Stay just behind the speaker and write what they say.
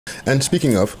And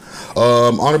speaking of,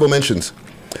 honorable mentions.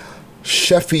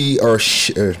 Chefy,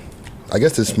 I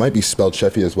guess this might be spelled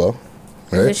Chefy as well.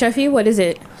 Right? Is it Chefy? What is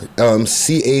it?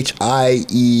 Chiefy.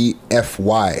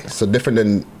 So different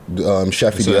than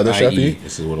Chefy, the other Chefy.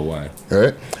 This is with a Y. All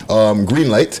right. Green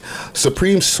Light.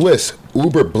 Supreme Swiss.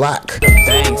 Uber Black.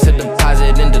 Bank to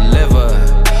deposit and deliver.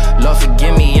 Lord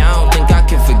forgive me, I don't think I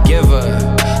can forgive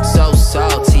her. So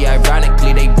salty,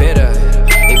 ironically they bitter.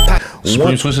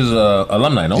 Supreme Swiss is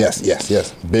alumni, no?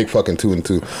 Yes. Big fucking 2 and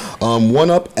 2. One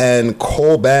Up and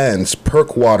CoalBandz,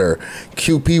 Perc Water,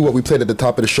 QP, what we played at the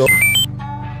top of the show.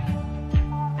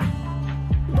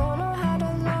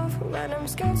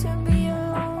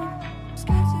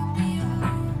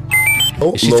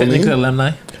 Is she technically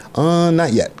alumni?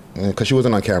 Not yet, because she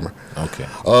wasn't on camera. Okay.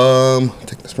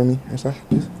 Take this from me, please.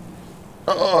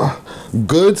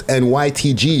 Goodzz and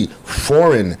YTG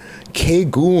Foreign,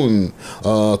 KGoon,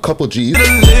 couple G's.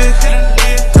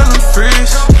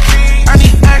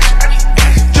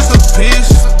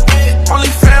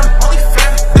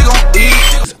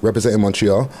 Representing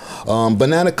Montreal.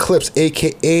 Banana Clips,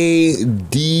 aka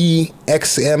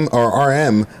Dxrm or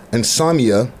RM,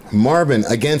 Insomnia, Marvin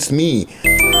Against Me.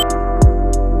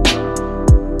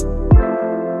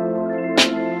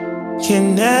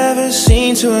 Can never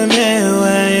seem to admit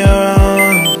when you're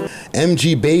wrong.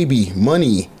 MG Baby,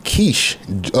 Money,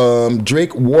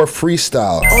 KEESH-DRAKE War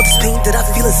Freestyle. All this pain that I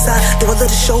feel inside, do I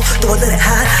let it show, do I let it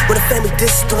hide? When a family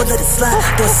diss, do I let it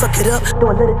slide? Do I suck it up, do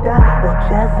I let it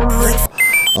die?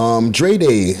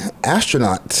 DreDayy,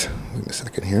 Astronaut. Wait a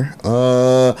second here.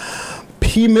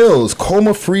 PMilly,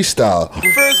 Coma Freestyle.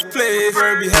 First place,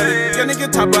 where we headed. Your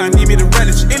nigga top, but I need me to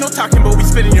relish. Ain't no talking, but we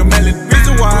spitting your melon.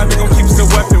 Reason why we gon' keep the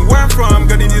weapon. Where I'm from,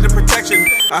 gonna need a protection.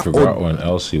 I forgot when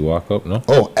ELLSE Walk Up, no?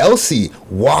 Oh, ELLSE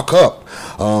Walk Up.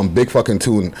 Big fucking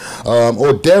tune.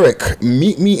 Oderiic,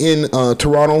 Meet Me in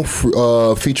Toronto,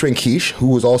 featuring KEESH, who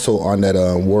was also on that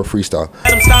War Freestyle.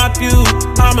 Let him stop you.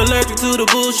 I'm allergic to the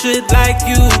bullshit like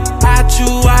you. I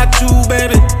chew,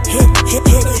 baby.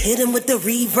 Hit him with the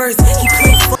reverse.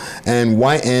 And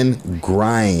YN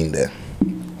Grind.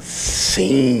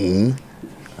 Sing.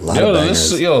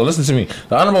 Listen to me.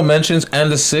 The honorable mentions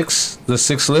and the six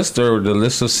list, or the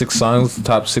list of 6 songs, the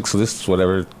top 6 lists,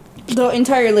 whatever. The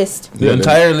entire list. The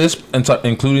entire list,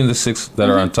 including the 6 that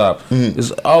are on top,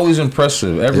 is always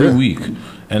impressive every week.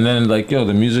 And then, like,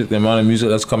 the music, the amount of music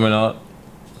that's coming out.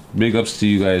 Big ups to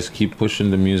you guys. Keep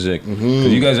pushing the music. Because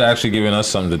you guys are actually giving us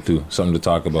something to do, something to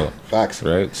talk about. Facts.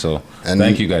 Right? So,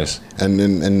 thank you guys.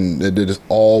 And there's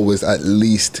always at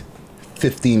least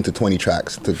 15 to 20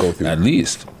 tracks to go through. At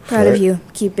least. Proud of you.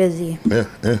 Keep busy. Yeah.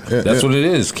 That's what it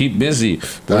is. Keep busy.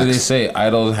 What do they say?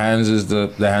 Idle hands is the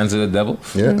hands of the devil?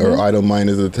 Yeah, or idle mind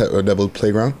is the devil's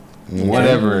playground.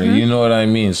 Whatever. You know what I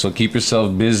mean. So keep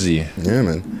yourself busy. Yeah,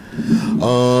 man.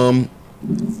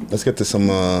 Let's get to some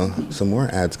more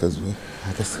ads, because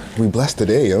I guess we blessed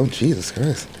today, yo. Jesus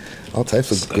Christ. All types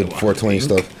of good 420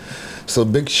 stuff. So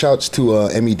big shouts to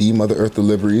MED, Mother Earth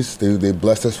Deliveries. They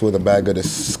blessed us with a bag of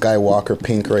this Skywalker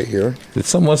pink right here. Did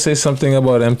someone say something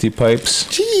about empty pipes?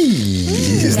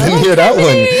 Jeez, didn't hear that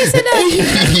one.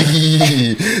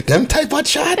 Them type of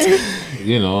shots. I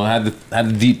had to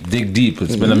dig deep.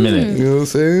 It's been a minute. You know what I'm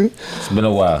saying? It's been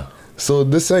a while. So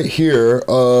this right here,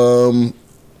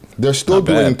 they're still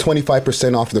doing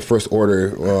 25% off the first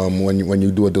order when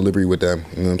you do a delivery with them.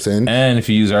 You know what I'm saying? And if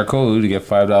you use our code, you get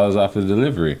 $5 off the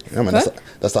delivery. Yeah, man,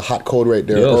 that's a hot code right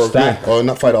there. Yo, not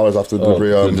 $5 off the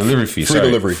delivery. The delivery fee. Free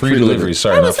delivery. Free delivery.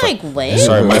 Sorry. I was like, wait.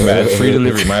 Sorry, my bad. Free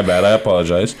delivery. My bad. I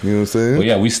apologize. You know what I'm saying? But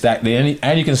yeah, we stack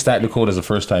and you can stack the code as a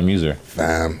first-time user.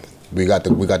 Fam, we got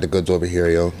the goods over here,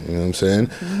 yo. You know what I'm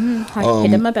saying? Hit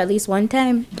them up at least one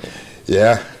time.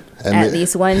 Yeah. And at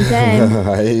least one time.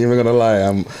 I ain't even gonna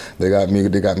lie, they got me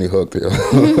hooked.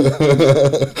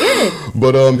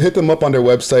 But hit them up on their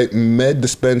website,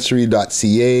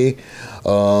 meddispensary.ca,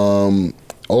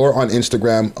 or on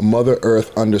Instagram,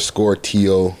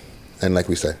 MotherEarth_TO. And like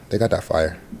we said, they got that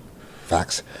fire.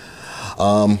 Facts.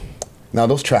 Now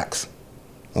those tracks,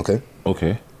 okay?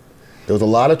 Okay. There was a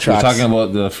lot of tracks. You're talking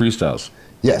about the freestyles.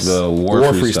 Yes. The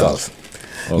war freestyles.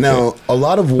 Okay. Now, a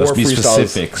lot of war freestyles. Let's be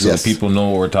specific so that people know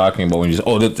what we're talking about when you say,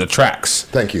 the tracks.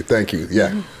 Thank you.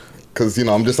 Yeah. Because,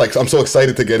 I'm just like, I'm so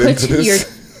excited to get into this.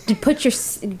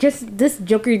 This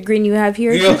Joker grin you have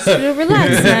here, just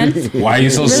relax, man. Why are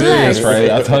you so serious, right?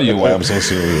 I'll tell you why I'm so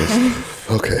serious.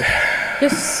 Okay.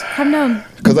 Just calm down.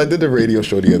 Because I did the radio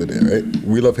show the other day, right?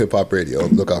 We Love Hip Hop Radio.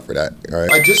 Look out for that, all right?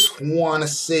 I just want to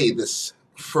say this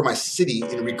for my city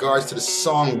in regards to the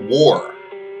song War.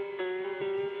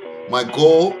 My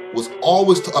goal was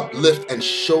always to uplift and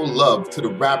show love to the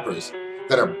rappers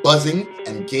that are buzzing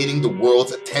and gaining the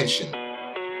world's attention.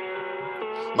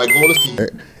 My goal is to...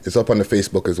 It's up on the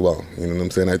Facebook as well. You know what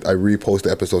I'm saying? I repost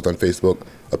the episodes on Facebook.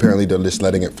 Apparently, they're just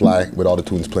letting it fly with all the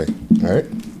tunes playing. All right?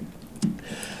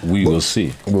 We will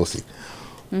see. We'll see.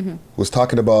 Was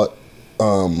talking about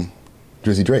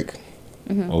Drizzy Drake.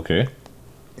 Okay.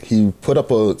 He put up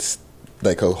a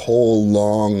whole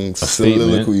long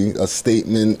soliloquy, a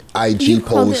statement, IG You post.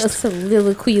 called it a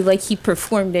soliloquy like he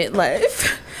performed it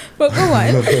live. But go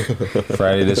on.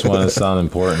 Friday, this one sound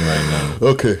important right now.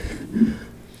 Okay.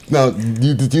 Now,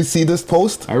 did you see this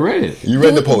post? I read it. You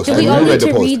read the post. Do we I all read need the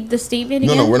to post. read the statement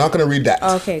again? No, we're not going to read that.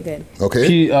 Okay, good.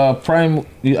 Okay? Prime,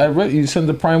 I read, you sent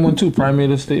the Prime one too. Prime made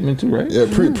a statement too, right? Yeah,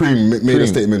 Preem made a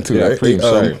statement too, right? Preem,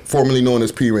 sorry. Formerly known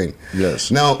as P-Rain. Yes.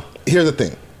 Now, here's the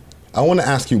thing. I want to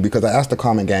ask you, because I asked the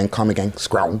comment gang,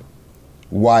 Scrown,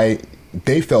 why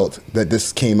they felt that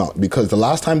this came out. Because the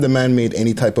last time the man made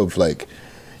any type of I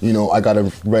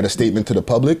gotta read a statement to the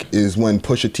public is when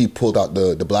Pusha T pulled out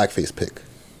the blackface pic.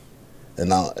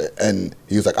 And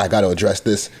he was like, I gotta address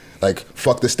this. Like,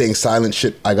 fuck this staying silent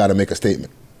shit, I gotta make a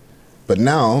statement. But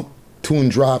now, tune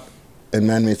drop and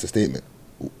man makes a statement.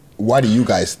 Why do you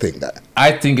guys think that?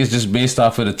 I think it's just based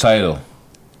off of the title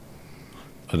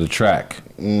of the track.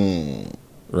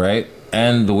 Right?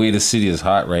 And the way the city is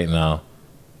hot right now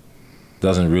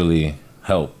doesn't really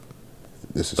help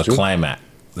This is the true. climate.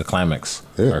 The climate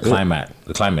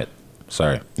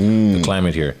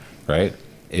here, right?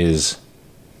 Is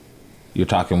you're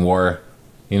talking war,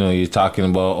 you're talking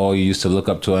about, you used to look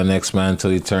up to our next man till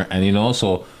he turned, and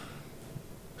so.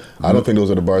 I don't think those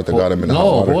are the bars that got him in the hot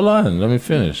No, water. hold on, let me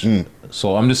finish.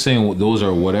 So I'm just saying those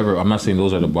are whatever. I'm not saying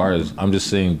those are the bars. I'm just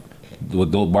saying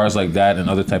with those bars like that and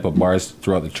other type of bars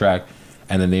throughout the track,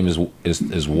 and the name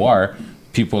is war.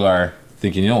 People are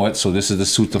thinking, you know what? So this is the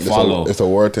suit to follow. It's a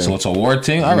war thing. So it's a war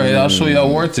thing. All right, I'll show you a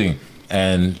war thing.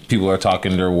 And people are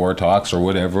talking their war talks or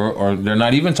whatever, or they're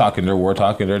not even talking their war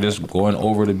talk, and they're just going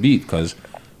over the beat because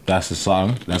that's the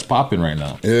song that's popping right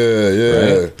now.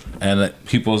 Yeah. Right? And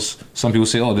some people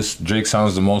say, oh, this Drake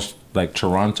sounds the most like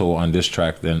Toronto on this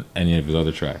track than any of his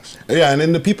other tracks. Yeah, and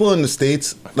then the people in the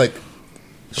States,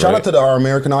 shout out to our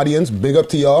American audience, big up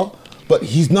to y'all, but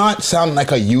he's not sounding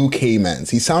like a UK man's.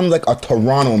 He sounds like a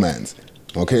Toronto man's,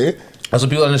 okay? That's what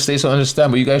people in the States don't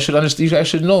understand, but you guys should understand. You guys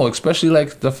should know, especially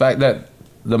the fact that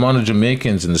the amount of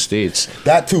Jamaicans in the States.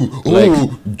 That too.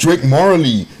 Ooh, Drake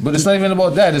Marley. But it's not even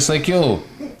about that. It's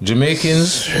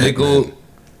Jamaicans, they go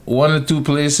 1 or 2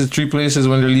 places, 3 places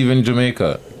when they're leaving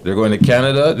Jamaica. They're going to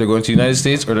Canada, they're going to the United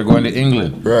States, or they're going to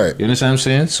England. Right. You understand what I'm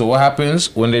saying? So what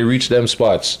happens when they reach them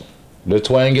spots? The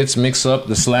twang gets mixed up,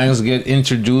 the slangs get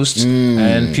introduced,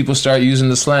 and people start using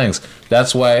the slangs.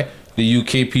 That's why the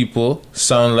UK people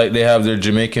sound like they have their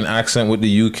Jamaican accent with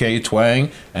the UK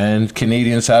twang, and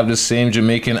Canadians have the same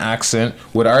Jamaican accent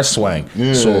with our swang.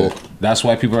 So that's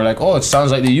why people are like, oh, it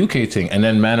sounds like the UK thing. And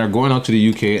then men are going out to the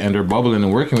UK and they're bubbling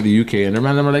and working with the UK, and their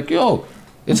men are like, yo,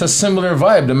 it's a similar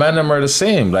vibe. The men are the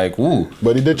same. Like, woo.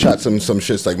 But he did chat some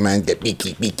shits like, man, get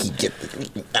beaky, get.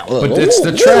 But it's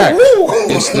the track.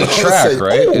 It's the track,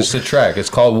 right? It's the track. It's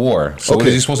called War. So what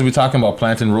is he supposed to be talking about?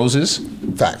 Planting roses?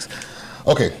 Facts.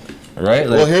 Okay. Right?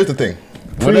 Well, here's the thing.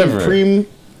 Whatever. Preem,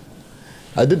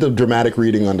 I did the dramatic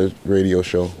reading on the radio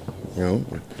show,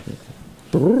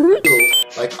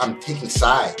 Like, I'm taking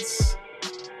sides.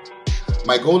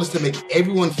 My goal is to make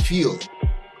everyone feel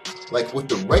like with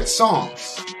the right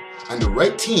songs and the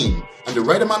right team and the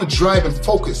right amount of drive and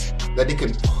focus that they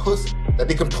can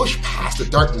push past the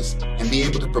darkness and be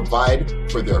able to provide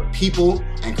for their people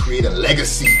and create a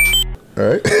legacy. All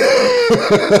right.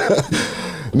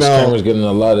 This camera's getting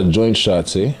a lot of joint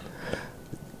shots, eh?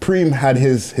 Preem had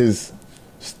his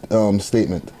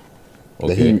statement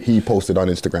that he posted on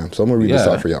Instagram. So I'm gonna read this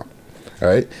out for y'all. All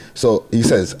right. So he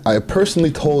says, I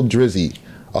personally told Drizzy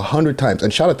 100 times,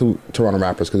 and shout out to Toronto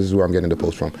rappers because this is where I'm getting the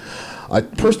post from. I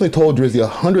personally told Drizzy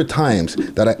 100 times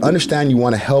that I understand you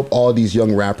want to help all these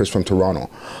young rappers from Toronto,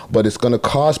 but it's gonna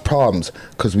cause problems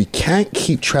because we can't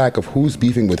keep track of who's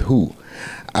beefing with who.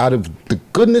 Out of the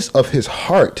goodness of his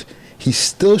heart, he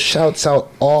still shouts out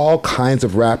all kinds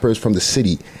of rappers from the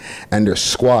city and their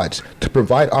squads to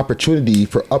provide opportunity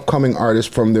for upcoming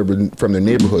artists from their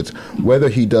neighborhoods, whether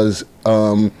he does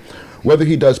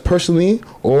personally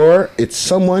or it's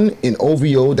someone in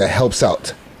OVO that helps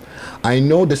out. I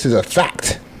know this is a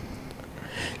fact.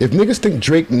 If niggas think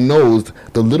Drake knows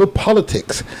the little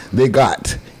politics they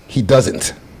got, he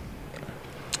doesn't.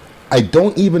 I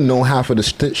don't even know half of the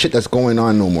shit that's going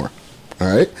on no more.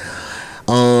 All right?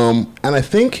 And I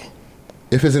think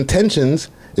if his intentions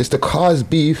is to cause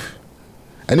beef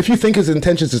And if you think his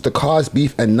intentions is to cause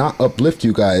beef and not uplift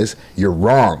you guys, you're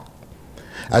wrong.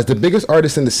 As the biggest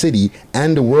artist in the city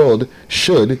and the world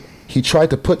he tried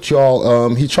to put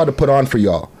on for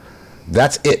y'all.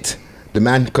 That's it. The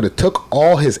man could have took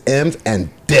all his M's and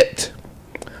dipped.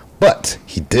 But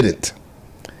he didn't.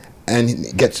 And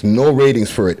he gets no ratings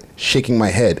for it. Shaking my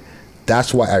head.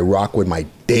 That's why I rock with my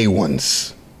day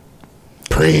ones.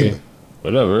 Preem.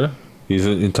 Whatever. He's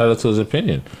entitled to his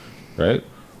opinion, right?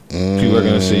 People are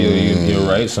gonna say you're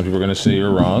right. Some people are gonna say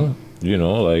you're wrong. You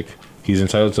know, like he's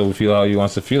entitled to feel how he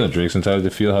wants to feel, and Drake's entitled to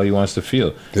feel how he wants to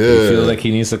feel. Yeah. If he feels like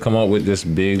he needs to come out with this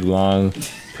big long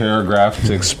paragraph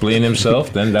to explain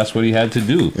himself, then that's what he had to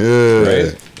do. Yeah.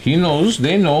 Right? He knows.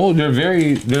 They know. They're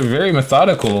very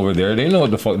methodical over there. They know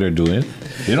what the fuck they're doing.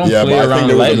 They don't play around lightly. I think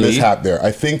there was a mishap there.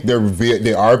 I think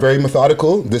they are very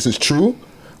methodical. This is true,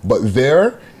 but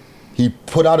he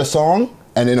put out a song.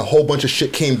 And then a whole bunch of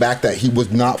shit came back that he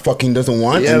was not fucking doesn't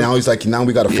want, and now he's like, now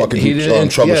we gotta fucking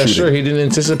troubleshooting. Yeah, sure. He didn't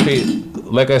anticipate.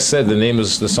 Like I said,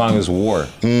 the song is War.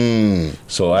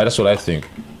 So that's what I think.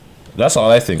 That's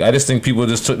all I think. I just think people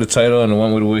just took the title and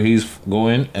went with where he's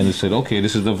going, and they said, okay,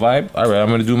 this is the vibe. All right, I'm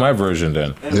gonna do my version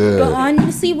then. Yeah. But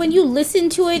honestly, when you listen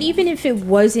to it, even if it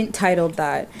wasn't titled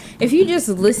that, if you just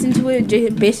listen to it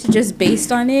just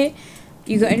based on it,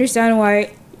 you can understand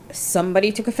why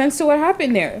somebody took offense to what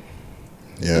happened there.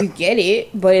 Yeah. You get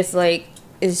it, but it's like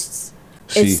it's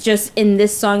just in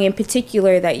this song in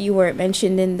particular that you weren't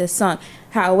mentioned in this song.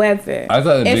 However,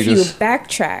 if you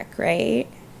backtrack, right?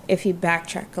 If you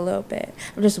backtrack a little bit,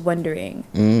 I'm just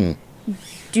wondering,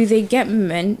 do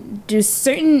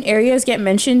certain areas get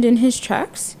mentioned in his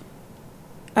tracks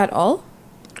at all?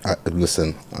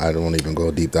 Listen, I don't even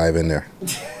go deep dive in there.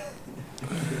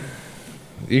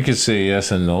 You could say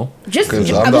yes and no. You're talking to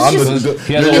the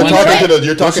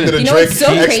Drake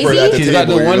expert at the He's table. got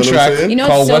the one track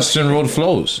called Western Road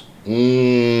Flows.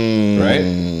 Right?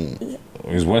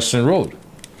 It's Western Road.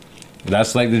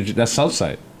 That's like that's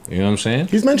Southside. You know what I'm saying?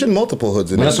 He's mentioned multiple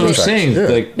hoods in that's what I'm saying. Yeah.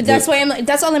 Like, but that's why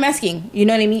that's all I'm asking. You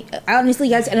know what I mean? Honestly,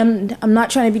 guys, and I'm not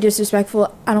trying to be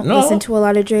disrespectful. I don't listen to a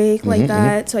lot of Drake like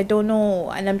that, so I don't know,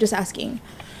 and I'm just asking.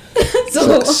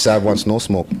 So Sav wants no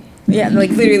smoke. Yeah, like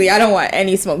literally, I don't want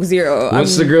any smoke. Zero.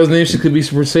 What's the girl's name? She could be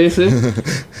persuasive.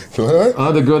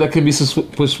 What? The girl that could be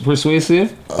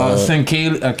persuasive. Saying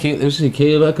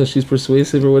Kayla, because she's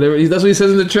persuasive or whatever. That's what he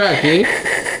says in the track, eh?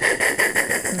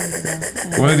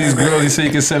 One of these girls, he said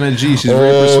you can send a G. She's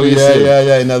very persuasive.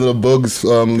 Yeah. In that little Bugs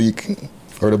leak.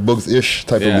 Or the Bugs-ish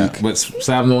type of leak. But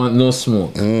Sav no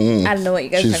smoke. I don't know what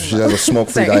you guys are talking about. She has a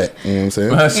smoke-free diet. You know what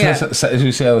I'm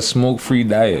saying? She has a smoke-free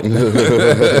diet.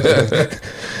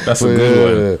 That's a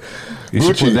good one. You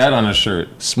should put that on a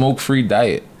shirt. Smoke-free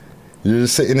diet. You're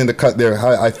just sitting in the cut there.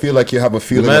 I feel like you have a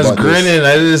feeling about this. The man's grinning.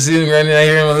 I didn't see him grinning. I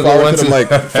hear him.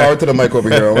 Forward to the mic over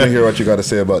here. I want to hear what you got to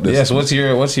say about this. Yes, what's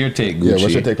your take, Gucci? Yeah,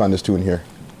 what's your take on this tune here?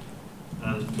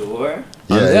 On the war?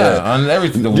 On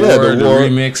everything. The war, the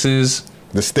remixes.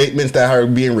 The statements that are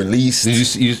being released. Did you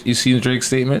see Drake's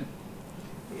statement?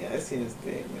 Yeah, I seen a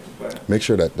statement, but make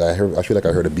sure that I feel like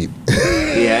I heard a beep.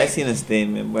 Yeah, I seen a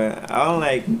statement, but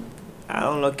I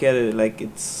don't look at it like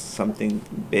it's something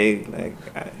big, like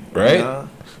right. You know?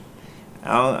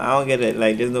 I don't get it.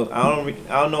 Like there's no. I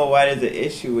don't know why there's an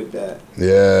issue with that.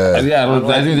 Yeah. I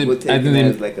think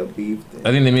it's like a beef thing.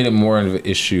 I think they made it more of an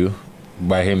issue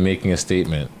by him making a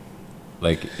statement.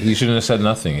 Like he shouldn't have said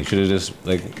nothing. He should have just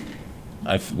like.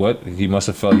 He must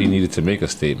have felt he needed to make a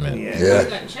statement.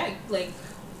 Yeah. Check, like.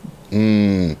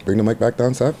 Bring the mic back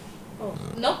down, Sav. Oh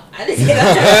no, I didn't say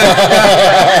that.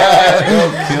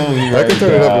 I can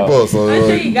turn it up a post. So I'm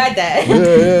sure you got that.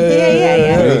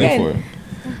 Yeah.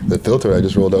 The filter I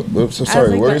just rolled up. Oops, I'm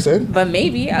sorry. What were you saying? But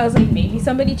maybe maybe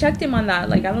somebody checked him on that.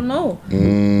 Like I don't know.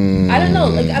 I don't know.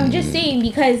 Like I'm just saying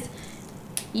because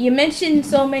you mentioned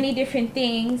so many different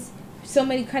things. So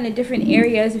many kind of different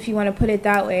areas, if you want to put it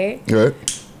that way. Right.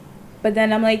 But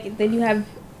then I'm like, then you have. Yeah,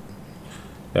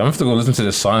 I'm gonna have to go listen to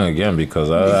this song again because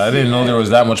I didn't know there was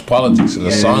that much politics in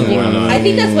the song going on. I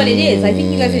think that's what it is. I think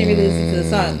you guys didn't really listen to the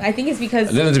song. I think it's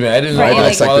because. I didn't know I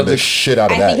dissected the shit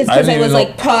out of that. I think it's because I was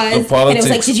like paused and it was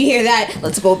like, did you hear that?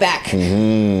 Let's go back. Did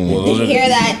you hear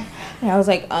that? And I was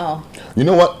like, oh. You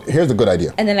know what? Here's a good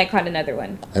idea. And then I caught another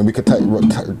one. And we could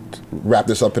wrap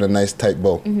this up in a nice tight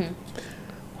bow.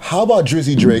 How about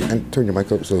Drizzy Drake, and turn your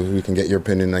mic up so we can get your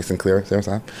opinion nice and clear.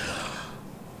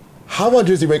 How about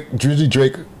Drizzy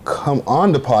Drake come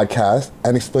on the podcast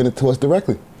and explain it to us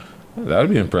directly? That would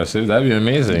be impressive. That'd be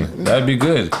amazing. That'd be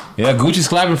good. Yeah, Gucci's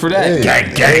clapping for that. Hey,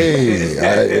 gang, gang.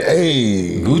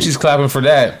 Hey, Gucci's clapping for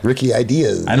that. Ricky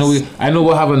ideas. I know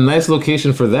we'll have a nice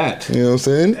location for that. You know what I'm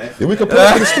saying? Yeah, we could put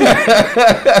it in the street. You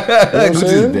know what I'm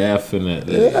saying?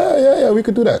 Definitely. Yeah. We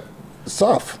could do that.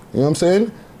 Soft. You know what I'm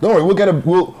saying? Don't worry, we'll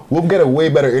get a way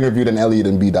better interview than Elliot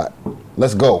and B. Dot.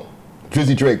 Let's go.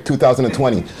 Drizzy Drake,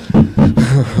 2020.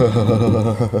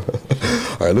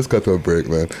 All right, let's cut to a break,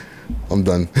 man. I'm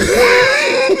done.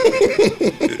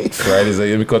 Friday's like,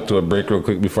 let me cut to a break real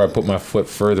quick before I put my foot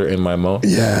further in my mouth.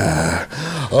 Yeah.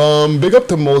 Big up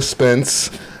to Mo Spence.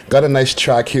 Got a nice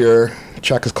track here. The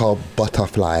track is called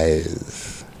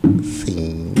Butterflies.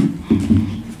 Scene.